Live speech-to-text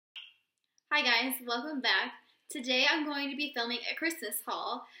Hi guys, welcome back. Today I'm going to be filming a Christmas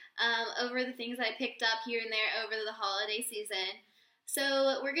haul over the things I picked up here and there over the holiday season.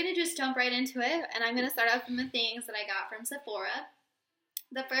 So we're going to just jump right into it, and I'm going to start off from the things that I got from Sephora.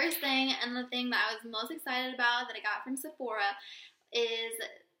 The first thing, and the thing that I was most excited about that I got from Sephora, is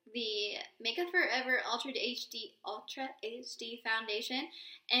the Makeup Forever Ultra HD foundation,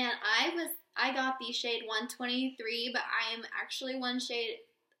 and I got the shade 123, but I am actually one shade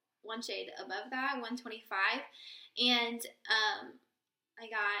above that, 125, and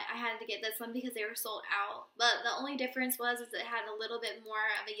I had to get this one because they were sold out. But the only difference was it had a little bit more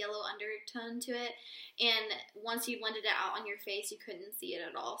of a yellow undertone to it, and once you blended it out on your face, you couldn't see it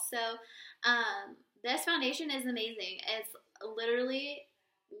at all. So this foundation is amazing. It's literally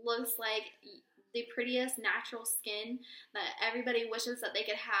looks like the prettiest natural skin that everybody wishes that they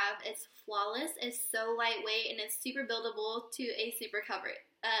could have. It's flawless, it's so lightweight, and it's super buildable to a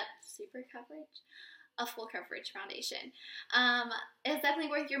full coverage foundation. It's definitely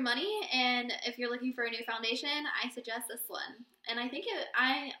worth your money, and if you're looking for a new foundation, I suggest this one. And I think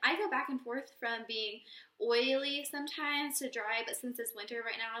I go back and forth from being oily sometimes to dry, but since it's winter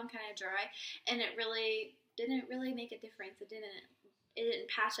right now, I'm kind of dry, and it really didn't really make a difference. It didn't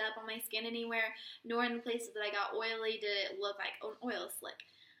patch up on my skin anywhere, nor in the places that I got oily did it look like an oil slick.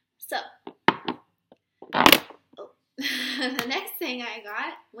 So, the next thing I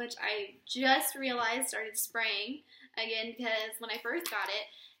got, which I just realized started spraying again, because when I first got it,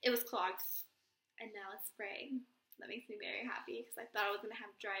 it was clogged, and now it's spraying. That makes me very happy, because I thought I was going to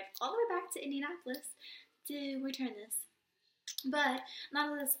have to drive all the way back to Indianapolis to return this. But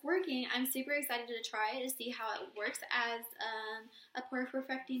now that it's working, I'm super excited to try it to see how it works as a pore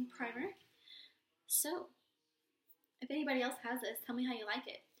perfecting primer. So, if anybody else has this, tell me how you like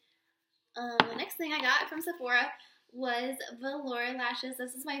it. The next thing I got from Sephora was velour lashes.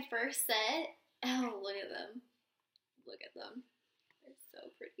 This is my first set. Oh, look at them. Look at them. They're so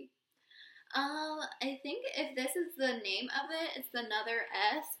pretty. I think if this is the name of it, it's another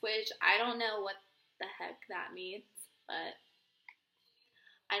S, which I don't know what the heck that means, but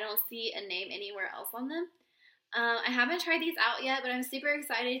I don't see a name anywhere else on them. I haven't tried these out yet, but I'm super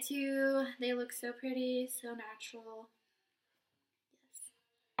excited to. They look so pretty, so natural.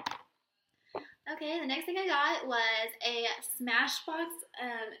 Yes. Okay, the next thing I got was a Smashbox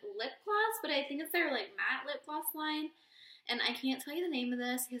lip gloss, but I think it's their like matte lip gloss line. And I can't tell you the name of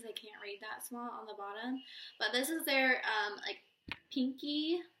this because I can't read that small on the bottom. But this is their like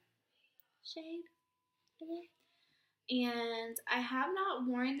pinky shade. And I have not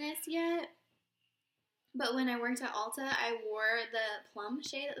worn this yet, but when I worked at Ulta, I wore the plum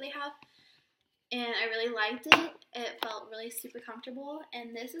shade that they have, and I really liked it. It felt really super comfortable,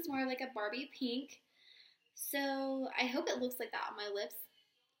 and this is more like a Barbie pink, so I hope it looks like that on my lips.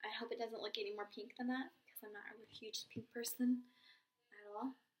 I hope it doesn't look any more pink than that, because I'm not a huge pink person at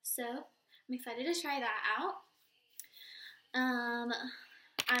all. So I'm excited to try that out.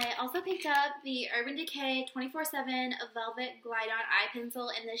 I also picked up the Urban Decay 24/7 Velvet Glide-On Eye Pencil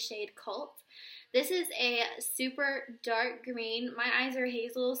in the shade Cult. This is a super dark green. My eyes are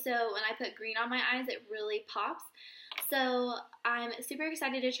hazel, so when I put green on my eyes, it really pops. So I'm super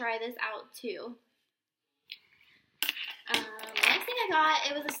excited to try this out too. The next thing I got,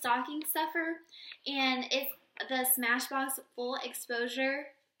 it was a stocking stuffer, and it's the Smashbox Full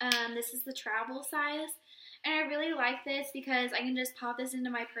Exposure. This is the travel size. And I really like this because I can just pop this into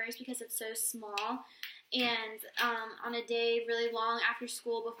my purse because it's so small. And on a day really long after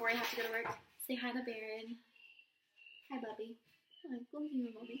school before I have to go to work, say hi to Baron. Hi, Bubby. Hi, come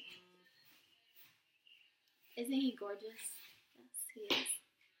here, Bubby. Isn't he gorgeous? Yes, he is.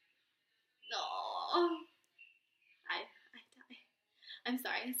 Oh, I die. I'm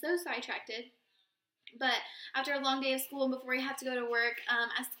sorry. I'm so sidetracked. But after a long day of school and before I have to go to work,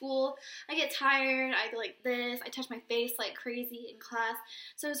 at school, I get tired, I go like this, I touch my face like crazy in class.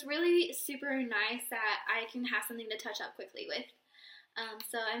 So it's really super nice that I can have something to touch up quickly with.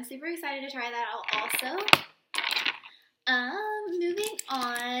 So I'm super excited to try that out also. Moving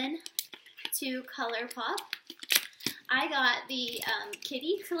on to ColourPop. I got the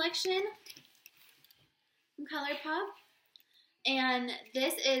Kitty collection from ColourPop. And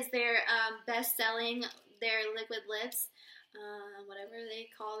this is their best-selling, their liquid lips, whatever they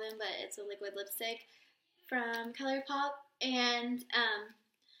call them, but it's a liquid lipstick from ColourPop. And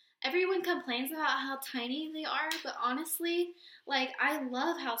everyone complains about how tiny they are, but honestly, like, I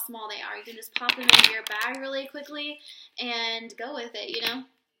love how small they are. You can just pop them into your bag really quickly and go with it, you know?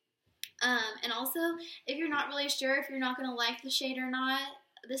 And also, if you're not really sure if you're not going to like the shade or not,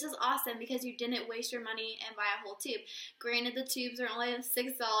 this is awesome because you didn't waste your money and buy a whole tube. Granted, the tubes are only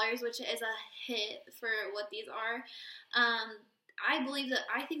 $6, which is a hit for what these are.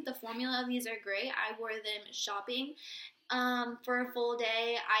 I think the formula of these are great. I wore them shopping for a full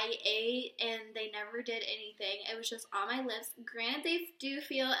day. I ate and they never did anything. It was just on my lips. Granted, they do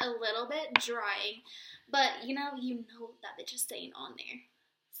feel a little bit drying, but you know that they're just staying on there.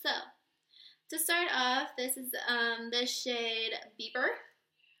 So, to start off, this is the shade Beeper,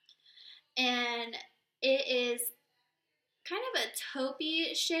 and it is kind of a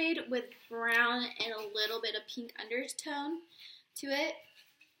taupey shade with brown and a little bit of pink undertone to it.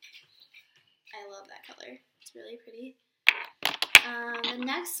 I love that color. It's really pretty. The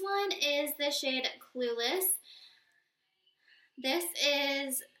next one is the shade Clueless. This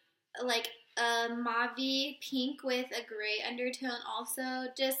is like a mauve pink with a gray undertone also.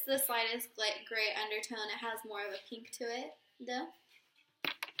 Just the slightest gray undertone. It has more of a pink to it, though.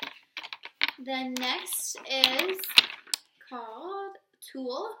 The next is called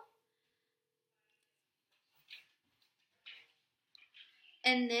Tulle.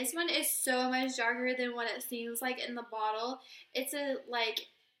 And this one is so much darker than what it seems like in the bottle. It's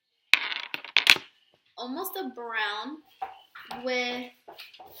almost a brown with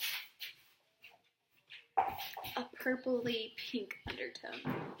a purpley pink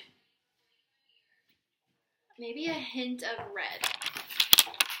undertone. Maybe a hint of red.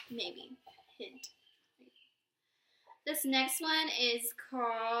 Maybe. Hint. This next one is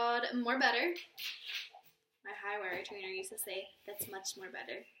called More Better. My high wire trainer used to say, that's much more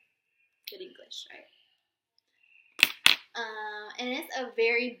better. Good English, right? And it's a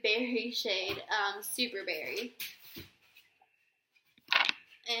very berry shade, super berry.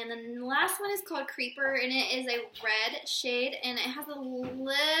 And then the last one is called Creeper, and it is a red shade, and it has a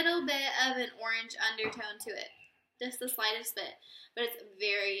little bit of an orange undertone to it. Just the slightest bit, but it's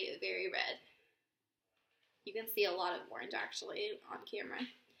very, very red. You can see a lot of orange, actually, on camera.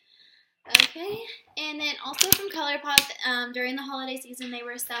 Okay, and then also from ColourPop, during the holiday season, they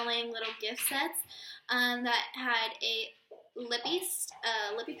were selling little gift sets that had a lippy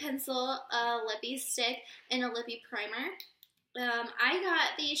pencil, a lippy stick, and a lippy primer. I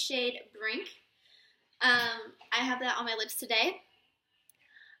got the shade Brink. I have that on my lips today.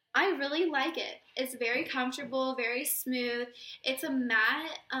 I really like it. It's very comfortable, very smooth. It's a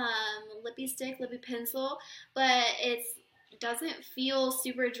matte lippy stick, lippy pencil, but it doesn't feel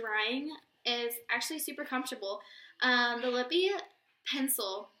super drying. It's actually super comfortable. The lippy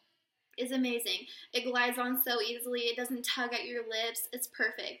pencil is amazing. It glides on so easily. It doesn't tug at your lips. It's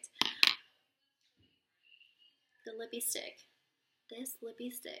perfect. The lippy stick. This lippy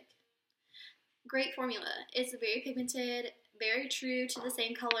stick. Great formula. It's very pigmented, very true to the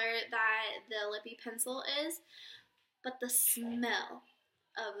same color that the lippy pencil is, but the smell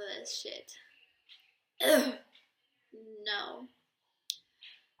of this shit. Ugh. No.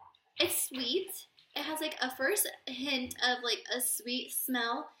 It's sweet. It has like a first hint of like a sweet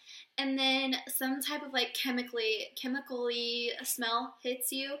smell, and then some type of like chemically smell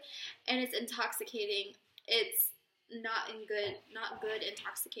hits you, and it's intoxicating. It's not good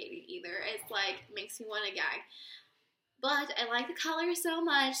intoxicating either. It's like makes you want to gag. But I like the color so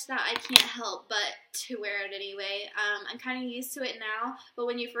much that I can't help but to wear it anyway. I'm kind of used to it now, but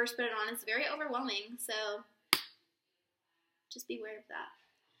when you first put it on, it's very overwhelming. So just beware of that.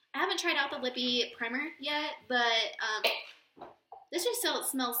 I haven't tried out the lippy primer yet, but this just still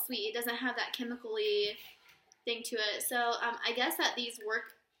smells sweet. It doesn't have that chemically thing to it. So I guess that these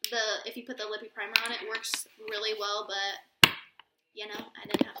work. If you put the lippy primer on, it works really well, but you know, I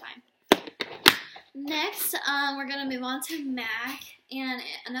didn't have time. Next, we're gonna move on to MAC, and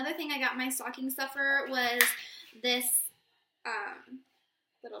another thing I got my stocking stuffer was this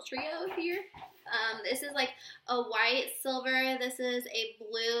little trio here. This is like a white silver. This is a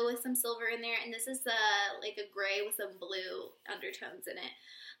blue with some silver in there, and this is like a gray with some blue undertones in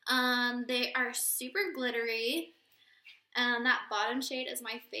it. They are super glittery. That bottom shade is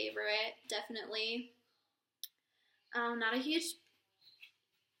my favorite, definitely. I'm not a huge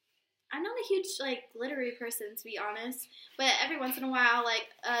like glittery person, to be honest, but every once in a while, like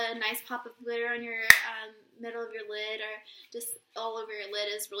a nice pop of glitter on your middle of your lid or just all over your lid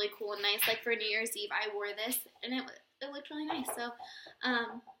is really cool and nice. Like for New Year's Eve, I wore this and it looked really nice. So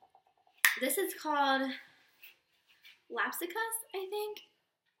this is called Lapsicus, I think.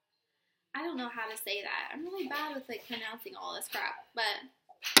 I don't know how to say that. I'm really bad with like pronouncing all this crap, but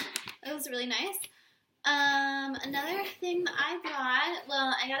it was really nice. Another thing that I got,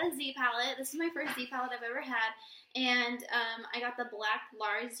 well, I got a Z palette. This is my first Z palette I've ever had, and I got the black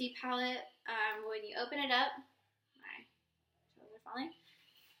large Z palette. When you open it up, my shoulders are falling.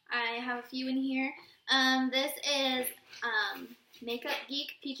 I have a few in here. This is Makeup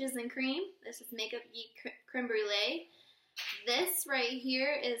Geek Peaches and Cream. This is Makeup Geek Creme Brulee. This right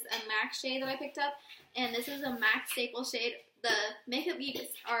here is a MAC shade that I picked up, and this is a MAC staple shade. The Makeup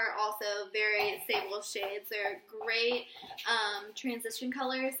Geeks are also very staple shades. They're great transition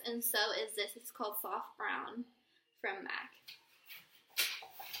colors, and so is this. It's called Soft Brown from MAC.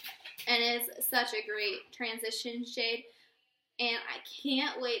 And it's such a great transition shade, and I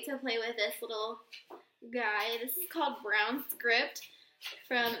can't wait to play with this little guy. This is called Brown Script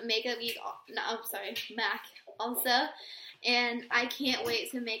from Makeup Geek, MAC also, and I can't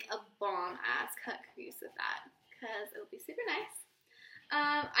wait to make a bomb-ass cut crease with that, because it'll be super nice.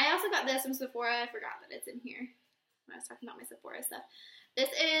 I also got this from Sephora. I forgot that it's in here when I was talking about my Sephora stuff. This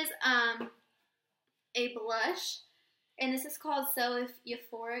is a blush, and this is called So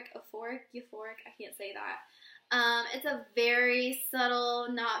Euphoric, I can't say that. It's a very subtle,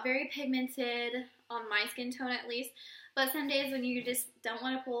 not very pigmented, on my skin tone at least, but some days when you just don't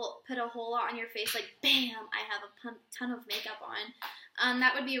want to put a whole lot on your face, like bam, I have a ton of makeup on,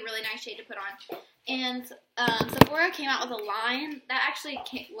 that would be a really nice shade to put on. And Sephora came out with a line that actually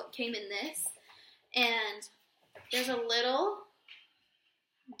came in this, and there's a little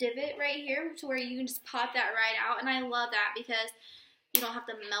divot right here to where you can just pop that right out, and I love that because you don't have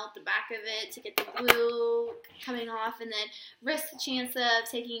to melt the back of it to get the glue coming off and then risk the chance of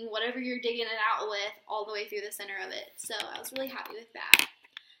taking whatever you're digging it out with all the way through the center of it. So I was really happy with that.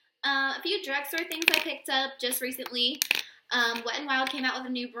 A few drugstore things I picked up just recently. Wet n Wild came out with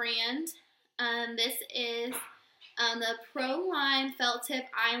a new brand. This is the Pro Line Felt Tip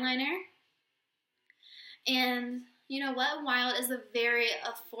Eyeliner. And you know, Wet n Wild is a very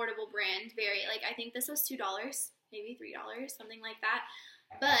affordable brand. I think this was $2, maybe $3, something like that.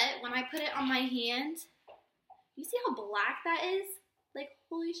 But when I put it on my hand, you see how black that is? Like,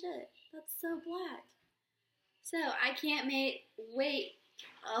 holy shit, that's so black. So I can't wait.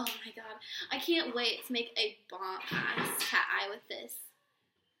 Oh my god, I can't wait to make a bomb-ass cat eye with this.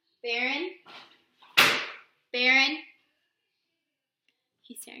 Baron,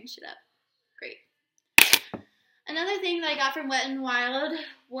 he's tearing shit up. Great. Another thing that I got from Wet n Wild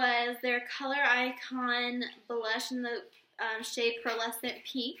was their Color Icon blush in the shade Pearlescent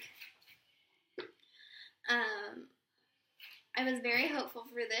Pink. I was very hopeful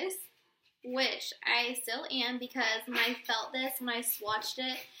for this, which I still am, because when I felt this, when I swatched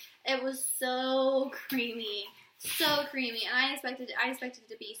it, it was so creamy, and I expected it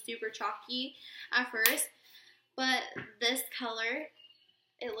to be super chalky at first, but this color,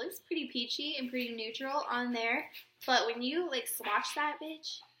 it looks pretty peachy and pretty neutral on there, but when you like swatch that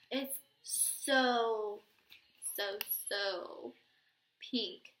bitch, it's so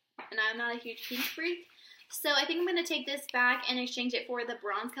pink, and I'm not a huge pink freak, so I think I'm going to take this back and exchange it for the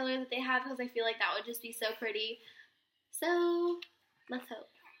bronze color that they have, because I feel like that would just be so pretty. So let's hope.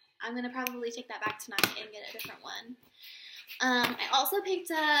 I'm going to probably take that back tonight and get a different one. I also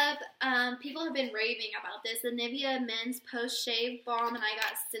picked up, people have been raving about this, the Nivea Men's Post Shave Balm, and I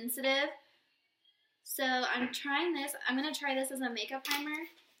got sensitive. So I'm trying this. I'm going to try this as a makeup primer.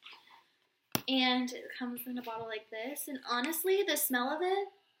 And it comes in a bottle like this. And honestly, the smell of it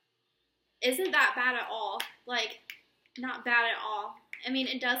isn't that bad at all. Like, not bad at all. I mean,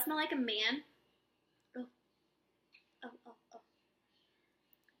 it does smell like a man. Oh. It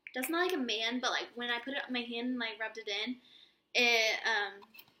does smell like a man, but like when I put it on my hand and like rubbed it in,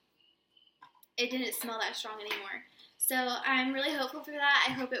 it didn't smell that strong anymore. So I'm really hopeful for that.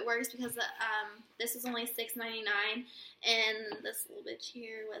 I hope it works, because this was only $6.99 and this little bitch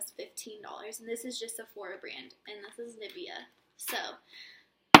here was $15, and this is just a Sephora brand, and this is Nivea. So,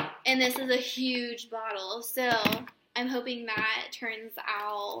 and this is a huge bottle, so I'm hoping that turns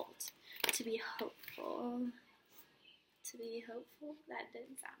out to be hopeful. That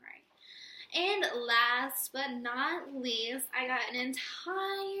didn't sound right. And last but not least, I got an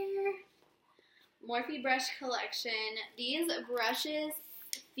entire Morphe brush collection. These brushes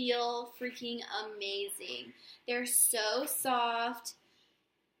feel freaking amazing. They're so soft.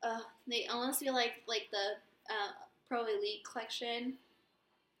 They almost feel like the Pro Elite collection.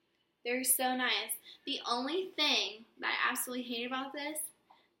 They're so nice. The only thing that I absolutely hate about this,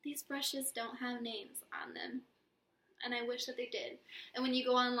 these brushes don't have names on them. And I wish that they did. And when you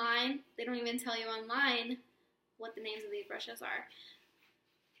go online, they don't even tell you online what the names of these brushes are.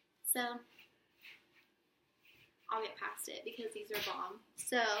 So I'll get past it, because these are bomb.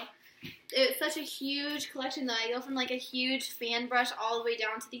 So it's such a huge collection, though. I go from like a huge fan brush all the way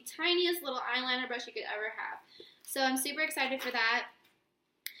down to the tiniest little eyeliner brush you could ever have. So I'm super excited for that.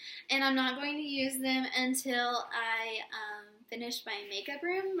 And I'm not going to use them until I finish my makeup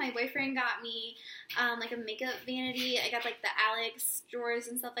room. My boyfriend got me like a makeup vanity. I got like the Alex drawers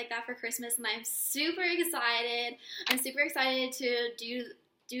and stuff like that for Christmas, and I'm super excited. I'm super excited to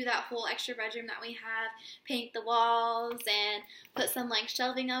do that whole extra bedroom that we have, paint the walls, and put some like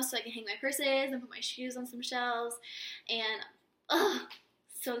shelving up so I can hang my purses and put my shoes on some shelves. And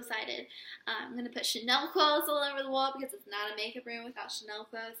so excited. I'm going to put Chanel quotes all over the wall because it's not a makeup room without Chanel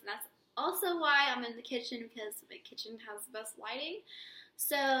quotes, and that's also why I'm in the kitchen, because my kitchen has the best lighting.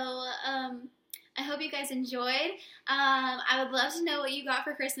 So I hope you guys enjoyed. I would love to know what you got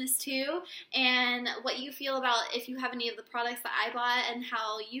for Christmas too, and what you feel about if you have any of the products that I bought, and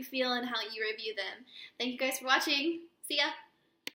how you feel and how you review them. Thank you guys for watching. See ya!